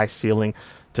with a high ceiling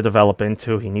to develop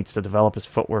into. He needs to develop his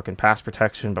footwork and pass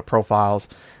protection, but profiles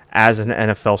as an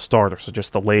NFL starter. So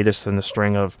just the latest in the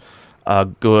string of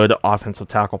good offensive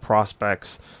tackle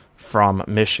prospects from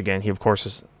Michigan. He, of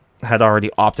course, had already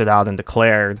opted out and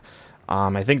declared.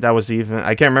 I think that was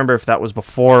I can't remember if that was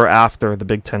before or after the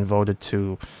Big Ten voted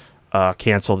to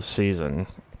cancel the season.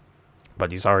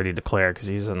 But he's already declared because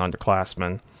he's an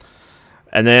underclassman.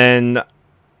 And then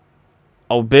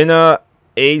Obinna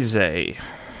Eze,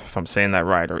 if I'm saying that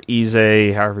right, or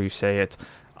Eze, however you say it,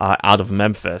 out of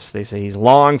Memphis. They say he's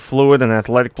long, fluid, and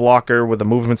athletic blocker with the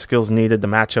movement skills needed to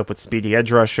match up with speedy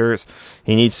edge rushers.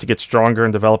 He needs to get stronger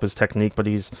and develop his technique, but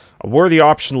he's a worthy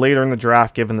option later in the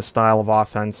draft given the style of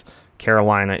offense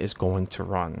Carolina is going to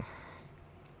run.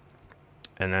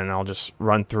 And then I'll just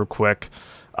run through quick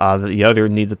the other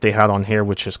need that they had on here,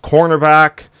 which is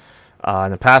cornerback.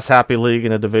 In a pass-happy league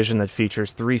in a division that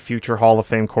features 3 future Hall of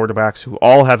Fame quarterbacks who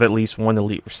all have at least one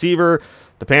elite receiver,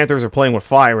 the Panthers are playing with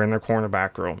fire in their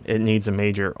cornerback room. It needs a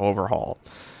major overhaul.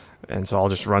 And so I'll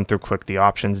just run through quick the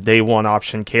options. Day 1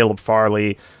 option, Caleb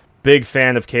Farley. Big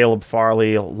fan of Caleb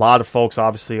Farley. A lot of folks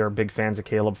obviously are big fans of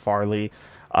Caleb Farley.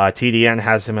 TDN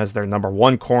has him as their number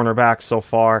 1 cornerback so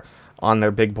far on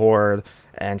their big board.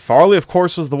 And Farley, of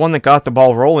course, was the one that got the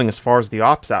ball rolling as far as the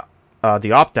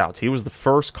opt-outs. He was the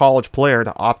first college player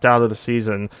to opt out of the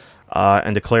season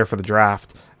and declare for the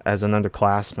draft as an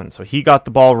underclassman. So he got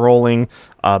the ball rolling,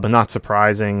 but not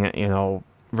surprising.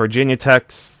 Virginia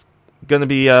Tech's going to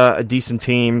be a decent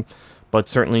team, but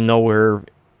certainly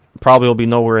probably will be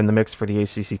nowhere in the mix for the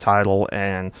ACC title,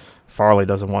 and Farley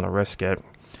doesn't want to risk it.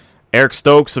 Eric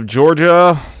Stokes of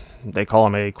Georgia, they call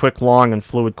him a quick, long, and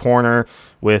fluid corner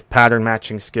with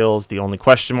pattern-matching skills. The only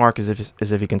question mark is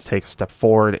if he can take a step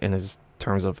forward in his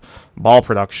terms of ball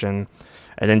production.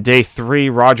 And then day 3,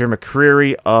 Roger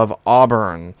McCreary of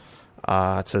Auburn.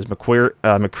 It says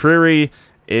McCreary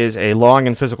is a long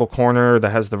and physical corner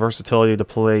that has the versatility to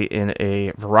play in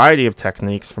a variety of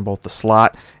techniques from both the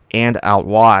slot and out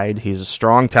wide. He's a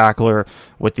strong tackler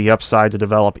with the upside to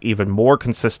develop even more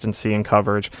consistency in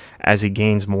coverage as he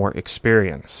gains more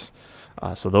experience.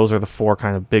 So those are the 4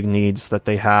 kind of big needs that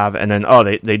they have. And then,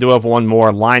 they do have one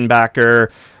more,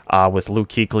 linebacker, with Luke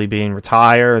Kuechly being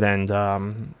retired. And,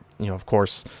 of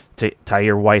course,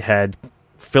 Tahir Whitehead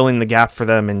filling the gap for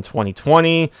them in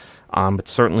 2020. But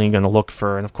certainly going to look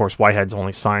for, and of course, Whitehead's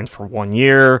only signed for 1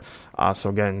 year. So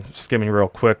again, skimming real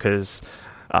quick because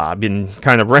I've been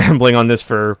kind of rambling on this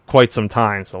for quite some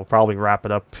time, so I'll probably wrap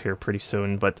it up here pretty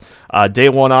soon. But day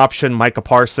 1 option, Micah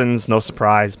Parsons. No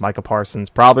surprise, Micah Parsons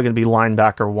probably going to be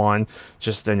linebacker 1.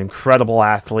 Just an incredible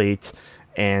athlete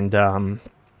and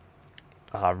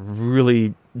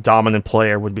really dominant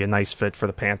player. Would be a nice fit for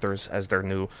the Panthers as their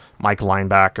new Mike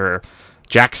linebacker.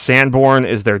 Jack Sanborn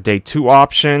is their day 2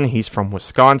 option. He's from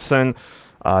Wisconsin.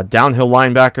 Downhill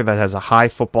linebacker that has a high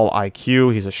football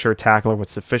IQ. He's a sure tackler with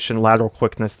sufficient lateral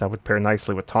quickness that would pair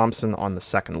nicely with Thompson on the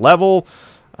second level,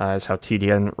 is how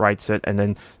TDN writes it. And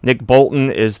then Nick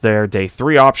Bolton is their day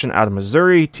 3 option out of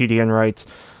Missouri. TDN writes,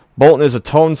 Bolton is a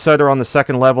tone setter on the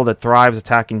second level that thrives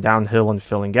attacking downhill and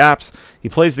filling gaps. He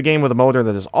plays the game with a motor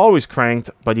that is always cranked,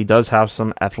 but he does have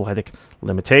some athletic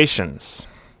limitations.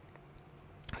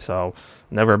 So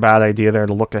never a bad idea there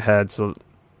to look ahead. So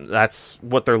that's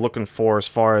what they're looking for as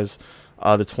far as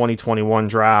the 2021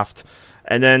 draft.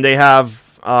 And then they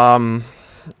have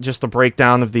just a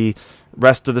breakdown of the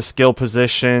rest of the skill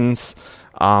positions.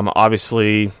 They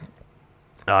obviously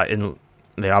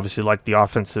like the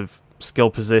offensive skill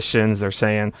positions. They're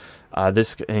saying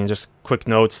this, and just quick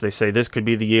notes, they say this could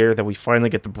be the year that we finally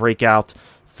get the breakout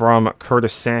from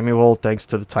Curtis Samuel, thanks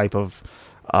to the type of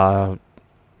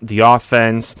the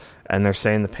offense. And they're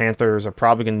saying the Panthers are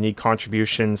probably going to need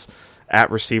contributions at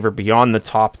receiver beyond the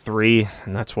top 3.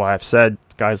 And that's why I've said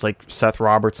guys like Seth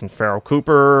Roberts and Farrell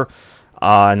Cooper.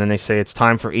 And then they say it's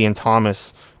time for Ian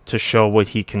Thomas to show what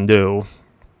he can do.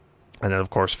 And then, of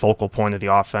course, focal point of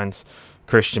the offense,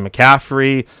 Christian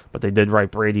McCaffrey. But they did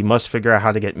write Brady must figure out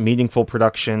how to get meaningful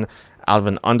production out of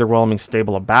an underwhelming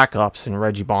stable of backups in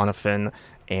Reggie Bonifin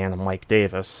and Mike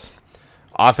Davis.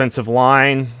 Offensive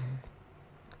line,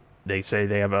 they say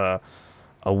they have a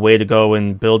way to go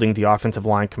in building the offensive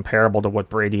line comparable to what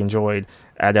Brady enjoyed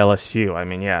at LSU. I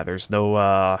mean, yeah, there's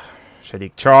no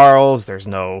Shadik Charles, there's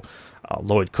no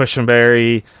Lloyd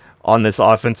Cushenberry on this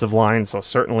offensive line, so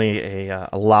certainly a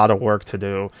lot of work to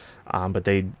do. But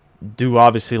they do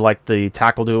obviously like the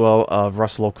tackle duo of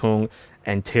Russell Okung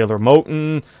and Taylor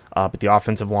Moton. But the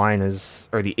offensive line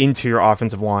the interior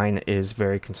offensive line is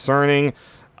very concerning.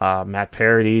 Matt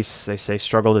Paradis, they say,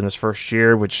 struggled in his first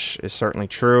year, which is certainly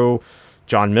true.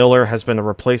 John Miller has been a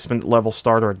replacement level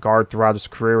starter at guard throughout his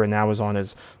career and now is on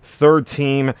his third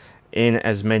team in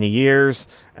as many years.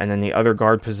 And then the other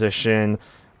guard position,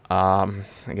 again,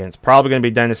 it's probably going to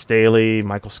be Dennis Daly.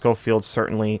 Michael Schofield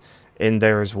certainly in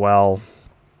there as well.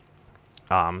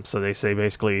 So they say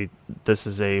basically this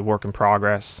is a work in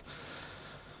progress.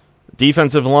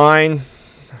 Defensive line,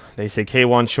 they say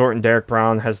K1 Short and Derek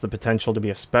Brown has the potential to be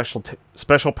a special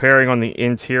pairing on the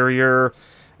interior.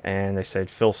 And they said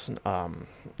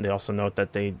they also note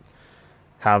that they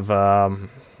have the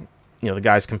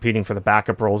guys competing for the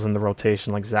backup roles in the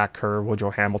rotation like Zach Kerr,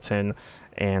 Woodrow Hamilton,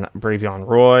 and Bravion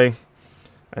Roy.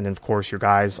 And then, of course, your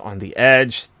guys on the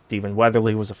edge. Stephen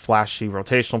Weatherly was a flashy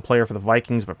rotational player for the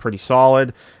Vikings, but pretty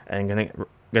solid, and going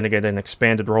to get an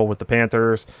expanded role with the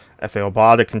Panthers. F.A.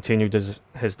 Obada continued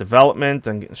his development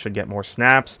and should get more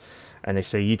snaps. And they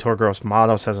say Yetur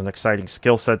Gross-Matos has an exciting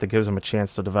skill set that gives him a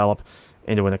chance to develop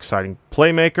into an exciting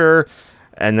playmaker.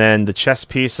 And then the chess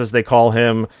piece, as they call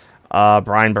him,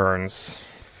 Brian Burns,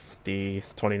 the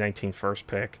 2019 first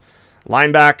pick.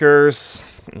 Linebackers,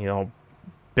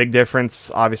 big difference,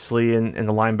 obviously, in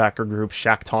the linebacker group.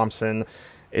 Shaq Thompson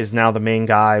is now the main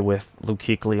guy with Luke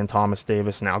Kuechly and Thomas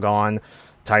Davis now gone.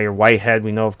 Tyre Whitehead,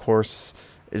 we know, of course,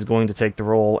 is going to take the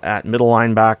role at middle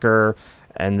linebacker.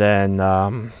 And then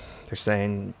they're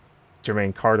saying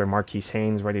Jermaine Carter, Marquise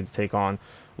Haynes ready to take on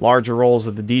larger roles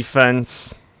of the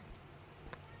defense.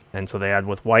 And so they add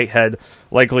with Whitehead,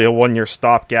 likely a one-year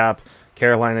stopgap.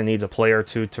 Carolina needs a player or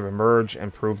two to emerge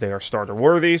and prove they are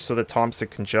starter-worthy so that Thompson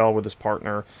can gel with his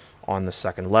partner on the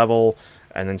second level.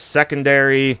 And then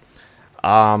secondary,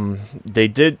 they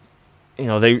did,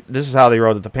 this is how they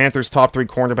wrote it. The Panthers' top three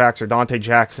cornerbacks are Dante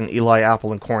Jackson, Eli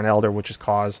Apple, and Corn Elder, which is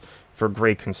cause for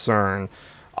great concern.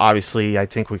 Obviously, I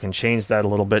think we can change that a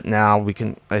little bit now. We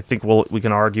can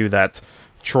argue that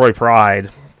Troy Pride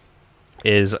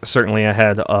is certainly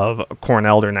ahead of Corn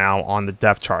Elder now on the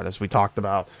depth chart, as we talked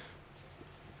about.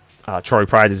 Troy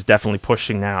Pride is definitely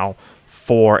pushing now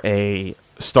for a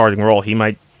starting role. He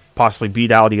might possibly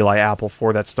beat out Eli Apple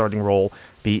for that starting role,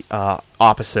 be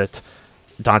opposite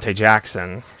Dante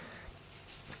Jackson.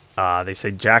 They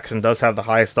say Jackson does have the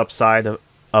highest upside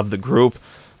of the group,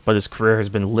 but his career has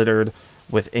been littered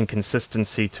with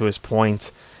inconsistency to his point.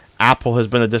 Apple has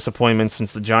been a disappointment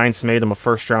since the Giants made him a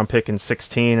first-round pick in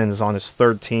 2016 and is on his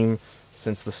third team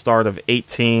since the start of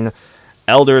 2018.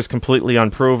 Elder is completely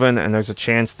unproven, and there's a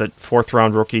chance that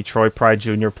fourth-round rookie Troy Pride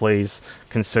Jr. plays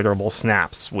considerable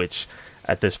snaps, which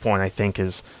at this point I think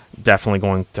is definitely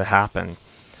going to happen.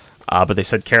 But they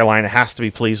said Carolina has to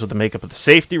be pleased with the makeup of the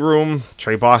safety room.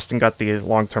 Trey Boston got the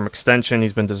long-term extension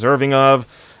he's been deserving of,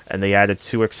 and they added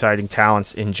two exciting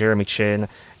talents in Jeremy Chin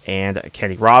and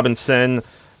Kenny Robinson.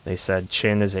 They said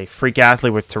Chin is a freak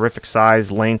athlete with terrific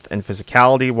size, length, and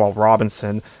physicality, while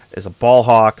Robinson is a ball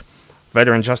hawk.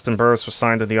 Veteran Justin Burris was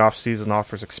signed in the offseason,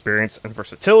 offers experience and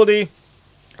versatility.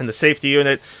 And the safety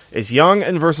unit is young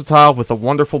and versatile with a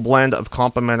wonderful blend of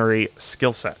complementary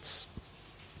skill sets.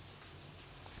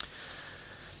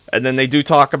 And then they do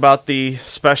talk about the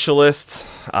specialist.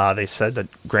 They said that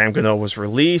Graham Gano was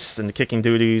released, and the kicking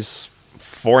duties,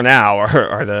 for now,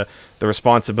 are the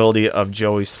responsibility of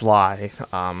Joey Sly.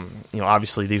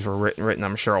 Obviously these were written,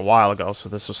 I'm sure, a while ago, so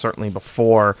this was certainly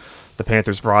before the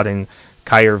Panthers brought in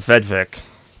Kyer Vedvik.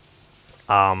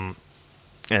 And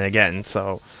again,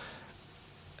 so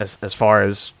as far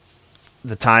as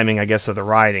the timing, I guess, of the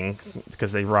writing,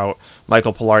 because they wrote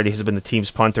Michael Pilardi has been the team's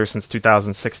punter since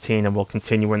 2016 and will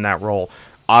continue in that role.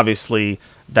 Obviously,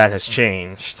 that has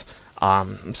changed.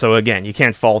 So again, you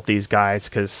can't fault these guys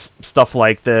because stuff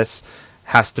like this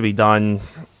has to be done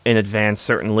in advance,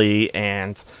 certainly,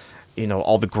 and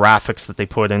all the graphics that they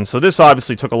put in. So this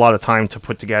obviously took a lot of time to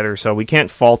put together, so we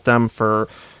can't fault them for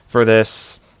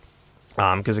this.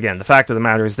 Because again, the fact of the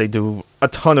matter is they do a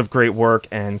ton of great work,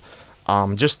 and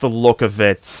just the look of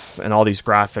it and all these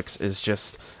graphics is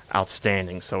just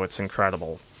outstanding. So it's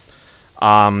incredible.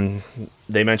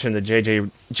 They mentioned that J.J.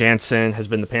 Jansen has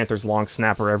been the Panthers' long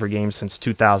snapper every game since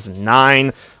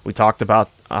 2009. We talked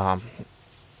about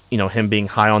him being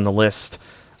high on the list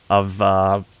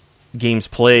of games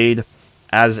played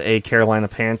as a Carolina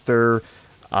Panther.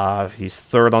 He's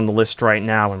third on the list right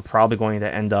now and probably going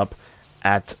to end up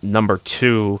at number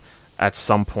 2 at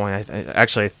some point.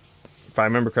 Actually, if I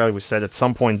remember correctly, we said at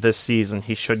some point this season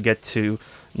he should get to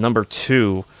number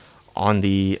 2 on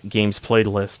the games played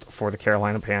list for the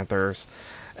Carolina Panthers.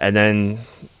 And then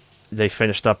they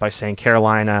finished up by saying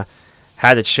Carolina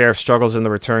had its share of struggles in the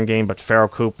return game, but Farrell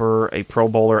Cooper, a Pro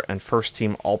Bowler and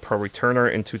first-team All-Pro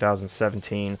returner in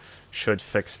 2017, should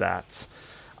fix that.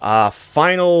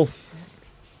 Final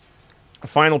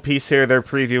final piece here, their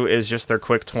preview is just their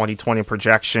quick 2020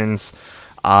 projections.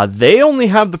 They only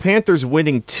have the Panthers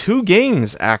winning 2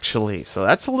 games, actually, so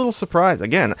that's a little surprise.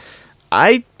 Again,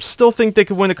 I still think they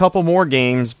could win a couple more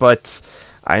games, but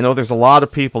I know there's a lot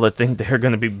of people that think they're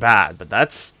going to be bad. But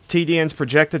that's TDN's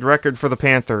projected record for the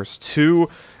Panthers,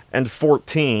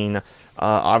 2-14,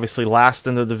 obviously last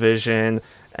in the division,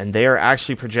 and they are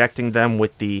actually projecting them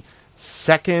with the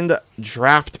 2nd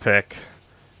draft pick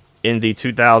in the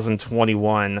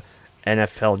 2021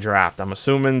 NFL draft. I'm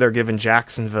assuming they're giving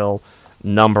Jacksonville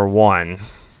number 1,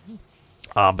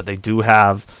 but they do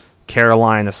have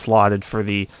Carolina slotted for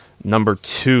the number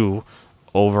 2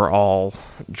 overall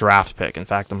draft pick. In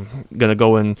fact, I'm going to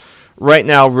go in right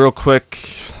now real quick,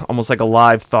 almost like a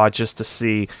live thought, just to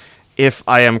see if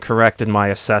I am correct in my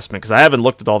assessment, because I haven't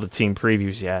looked at all the team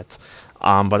previews yet,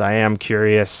 but I am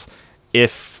curious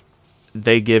if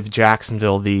they give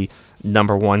Jacksonville the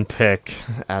number 1 pick,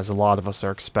 as a lot of us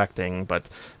are expecting. But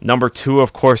number 2,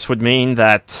 of course, would mean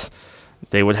that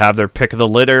they would have their pick of the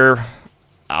litter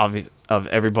of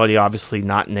everybody obviously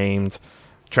not named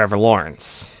Trevor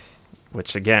Lawrence,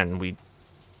 which, again, we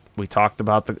talked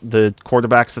about the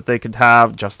quarterbacks that they could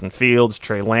have, Justin Fields,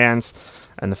 Trey Lance,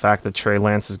 and the fact that Trey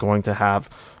Lance is going to have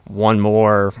one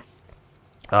more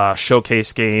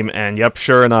showcase game. And yep,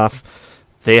 sure enough,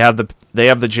 they have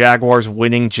the Jaguars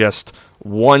winning just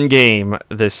 1 game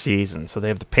this season. So they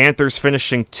have the Panthers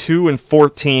finishing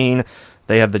 2-14.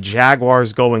 They have the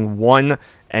Jaguars going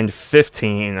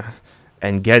 1-15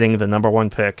 and getting the number 1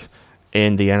 pick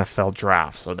in the NFL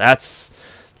draft. So that's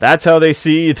how they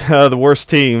see the worst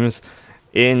teams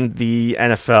in the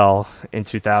NFL in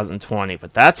 2020.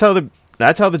 But that's how the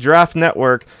Draft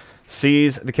Network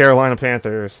sees the Carolina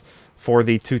Panthers for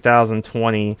the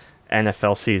 2020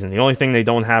 NFL season. The only thing they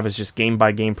don't have is just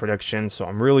game-by-game predictions, so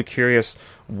I'm really curious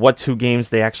what 2 games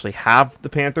they actually have the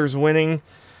Panthers winning.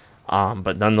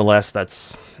 But nonetheless,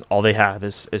 that's all they have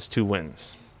is 2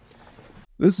 wins.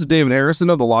 This is David Harrison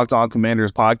of the Locked On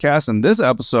Commanders podcast, and this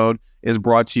episode is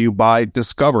brought to you by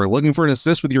Discover. Looking for an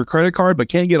assist with your credit card but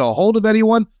can't get a hold of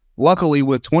anyone? Luckily,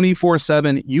 with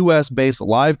 24/7 U.S.-based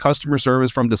live customer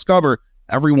service from Discover,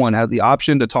 everyone has the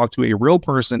option to talk to a real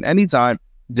person anytime,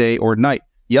 day or night.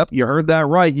 Yep, you heard that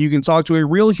right. You can talk to a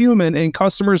real human in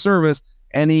customer service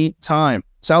anytime.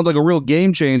 Sounds like a real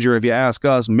game changer if you ask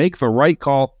us. Make the right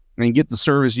call and get the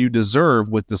service you deserve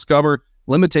with Discover.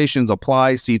 Limitations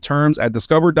apply. See terms at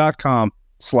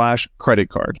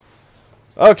discover.com/credit-card.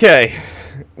 Okay,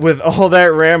 with all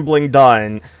that rambling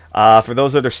done, for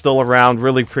those that are still around,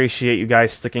 really appreciate you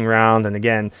guys sticking around. And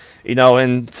again,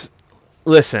 and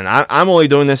listen, I'm only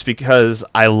doing this because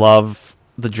I love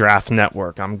the Draft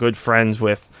Network. I'm good friends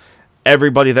with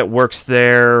everybody that works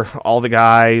there, all the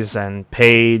guys, and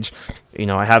Paige.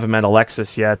 I haven't met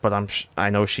Alexis yet, but I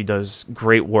know she does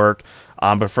great work.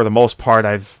 But for the most part,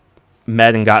 I've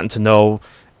met and gotten to know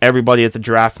everybody at the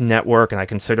Draft Network, and I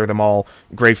consider them all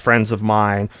great friends of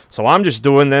mine. So I'm just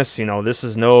doing this. This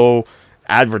is no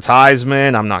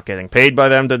advertisement. I'm not getting paid by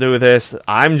them to do this.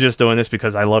 I'm just doing this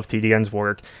because I love TDN's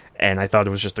work, and I thought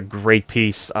it was just a great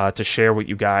piece to share with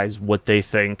you guys what they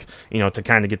think, to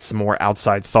kind of get some more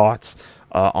outside thoughts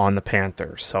on the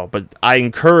Panthers. So, but I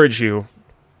encourage you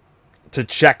to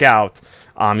check out.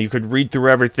 You could read through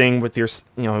everything with your,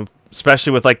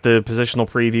 especially with like the positional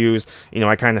previews.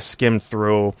 I kind of skimmed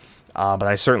through, but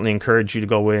I certainly encourage you to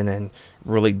go in and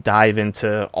really dive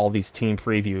into all these team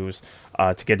previews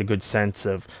to get a good sense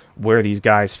of where these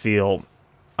guys feel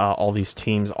all these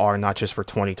teams are, not just for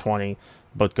 2020,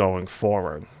 but going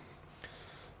forward.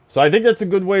 So I think that's a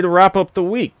good way to wrap up the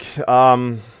week.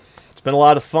 It's been a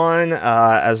lot of fun.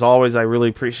 As always, I really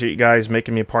appreciate you guys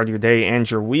making me a part of your day and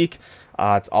your week.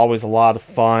 It's always a lot of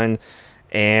fun.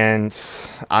 And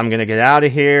I'm going to get out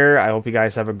of here. I hope you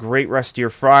guys have a great rest of your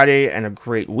Friday and a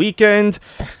great weekend.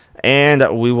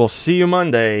 And we will see you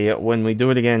Monday when we do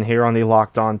it again here on the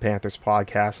Locked On Panthers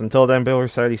podcast. Until then, Bill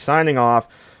Rossetti signing off.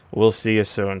 We'll see you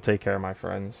soon. Take care, my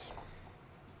friends.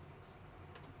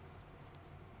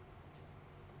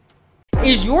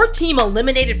 Is your team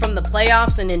eliminated from the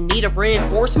playoffs and in need of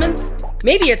reinforcements?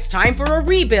 Maybe it's time for a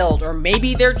rebuild, or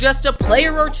maybe they're just a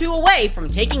player or 2 away from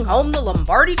taking home the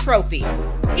Lombardi Trophy.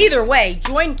 Either way,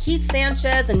 join Keith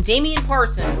Sanchez and Damian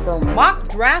Parson for Mock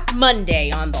Draft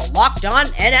Monday on the Locked On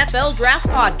NFL Draft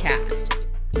Podcast.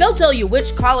 They'll tell you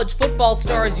which college football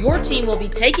stars your team will be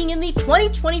taking in the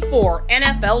 2024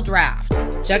 NFL Draft.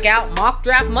 Check out Mock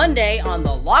Draft Monday on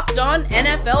the Locked On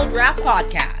NFL Draft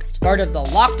Podcast, part of the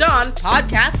Locked On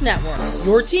Podcast Network,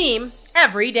 your team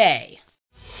every day.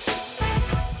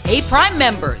 Hey, Prime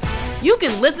members, you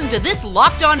can listen to this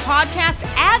Locked On podcast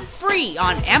ad-free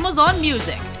on Amazon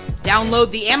Music.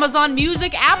 Download the Amazon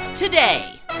Music app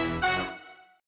today.